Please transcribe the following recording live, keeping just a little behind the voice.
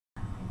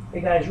Hey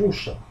guys,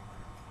 Russo.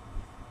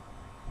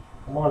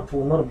 I'm on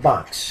to another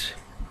box.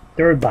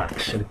 Third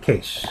box of the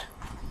case.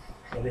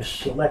 It is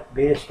Select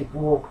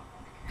Basketball.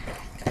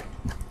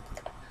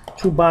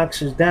 2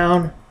 boxes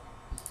down.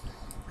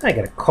 I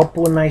got a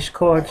couple of nice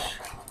cards.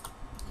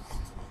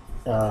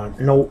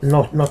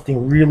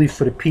 Nothing really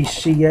for the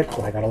PC yet,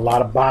 but I got a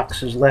lot of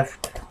boxes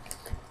left.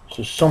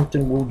 So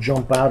something will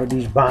jump out of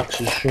these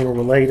boxes sooner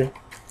or later.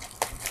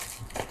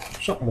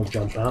 Something will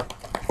jump out.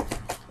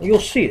 And you'll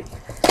see it.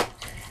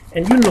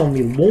 And you know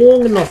me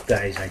long enough,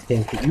 guys, I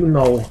think, that you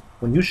know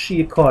when you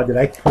see a card that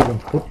I put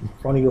in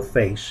front of your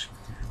face,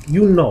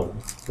 you know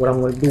what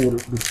I'm going to do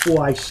with it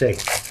before I say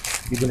it.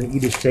 You're going to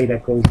either say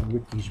that goes in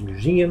Ricky's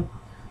museum,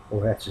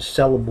 or that's a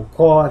sellable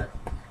card,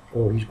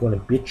 or he's going to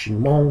bitch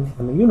and moan.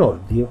 I mean, you know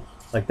the deal.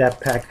 Like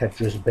that pack had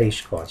just base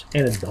cards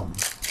and a dummy.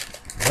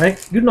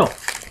 Alright? You know.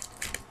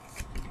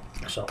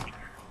 So,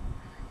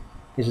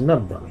 here's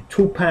another dummy.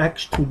 2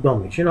 packs, 2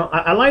 dummies. You know,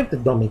 I like the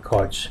dummy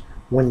cards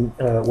when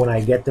I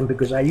get them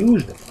because I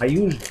use them.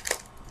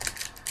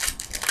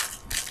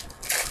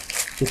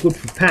 They're good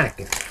for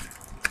packing.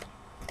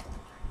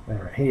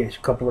 Alright, here's a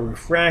couple of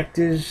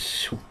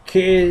refractors. Who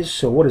cares?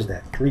 So what is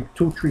that? 3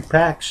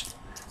 packs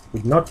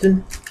with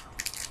nothing.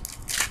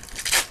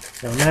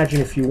 Now imagine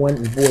if you went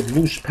and bought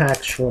loose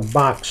packs from a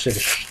box at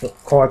a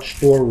card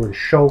store or a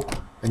show,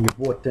 and you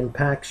bought 10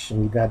 packs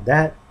and you got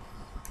that.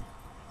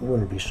 You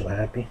wouldn't be so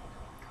happy.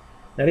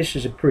 Now this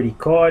is a pretty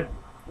card.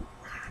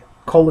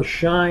 Color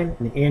Shine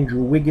and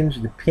Andrew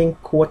Wiggins, the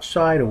pink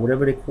courtside or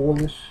whatever they call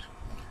this.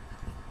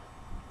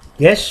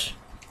 Yes,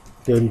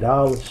 $30.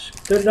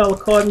 $30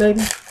 card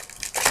maybe.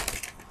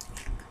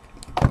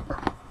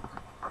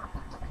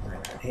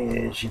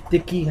 Here's your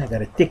Dickey. I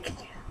got a Dickey.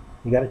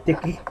 You got a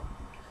Dickey?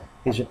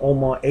 Here's an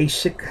Omar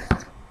Asik.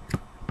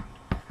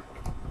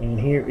 And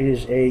here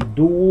is a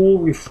dual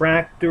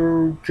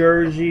refractor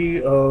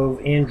jersey of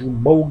Andrew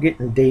Bogut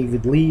and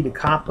David Lee, the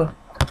copper.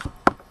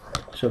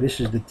 So this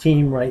is the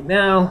team right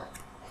now.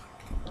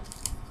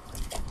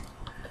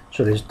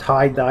 So there's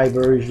tie-dye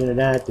version of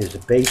that. There's a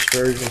base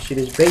version. See,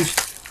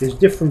 there's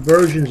different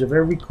versions of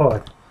every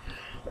card.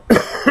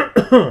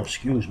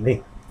 Excuse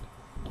me.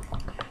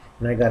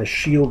 And I got a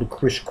shield of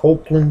Chris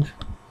Copeland.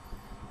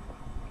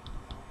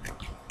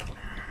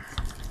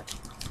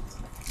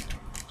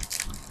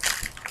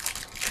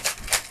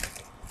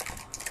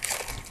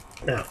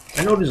 Now,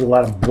 I know there's a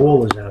lot of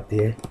ballers out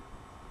there.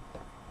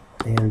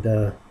 And,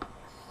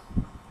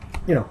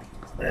 you know,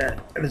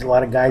 there's a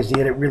lot of guys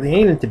there that really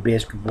ain't into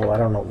basketball. I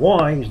don't know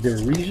why. Is there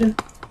a reason?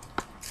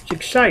 It's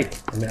exciting.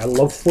 I mean, I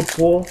love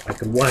football. I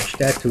could watch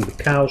that till the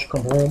cows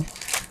come home.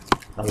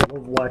 I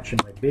love watching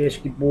my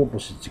basketball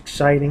because it's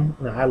exciting.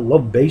 Now, I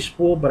love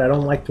baseball, but I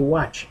don't like to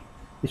watch it.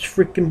 It's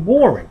freaking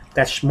boring.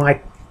 That's my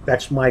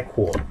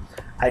core.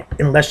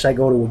 Unless I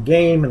go to a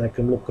game and I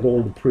can look at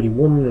all the pretty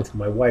women if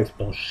my wife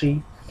don't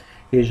see.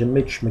 Here's a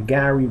Mitch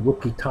McGary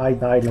rookie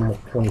tie-dye number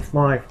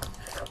 25.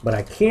 But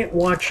I can't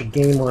watch a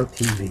game on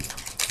TV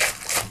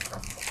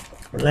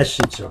unless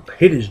it's a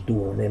hitter's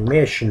duel and they're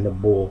mashing the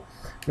ball.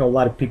 You know, a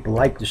lot of people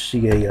like to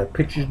see a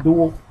pitcher's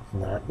duel.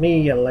 Not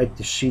me. I like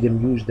to see them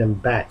use them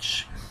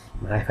bats.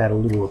 And I've had a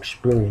little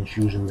experience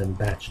using them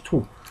bats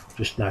too,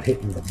 just not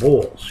hitting the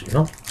balls, you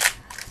know.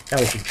 That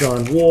was a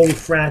John Wall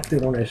refractor.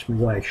 Don't ask me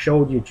why I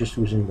showed you. It just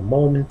was in the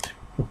moment.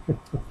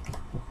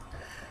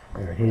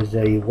 Here's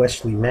a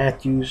Wesley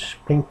Matthews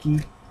pinky.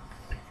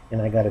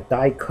 And I got a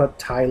die-cut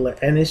Tyler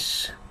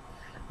Ennis.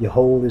 You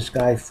hold this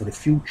guy for the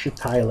future,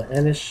 Tyler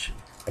Ennis.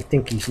 I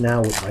think he's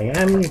now with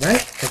Miami, right?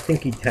 I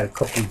think he had a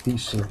couple of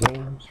decent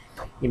games.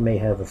 He may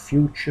have a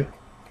future.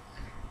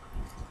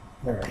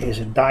 All right, here's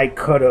a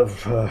die-cut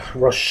of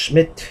Russ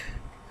Smith,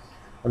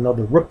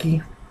 another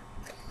rookie.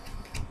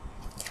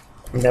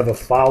 Never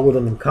followed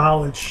him in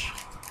college.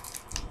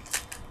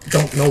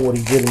 Don't know what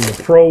he did in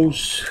the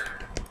pros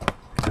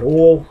at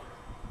all.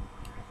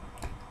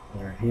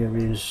 All right, here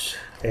is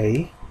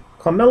a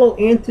Carmelo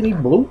Anthony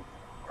blue.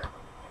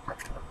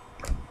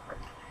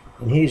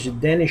 And here's a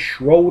Dennis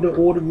Schroeder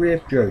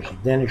autographed jersey.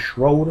 Dennis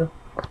Schroeder.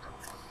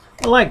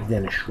 I like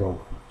Dennis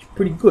Schroeder. It's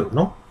pretty good,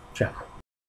 no? Ciao.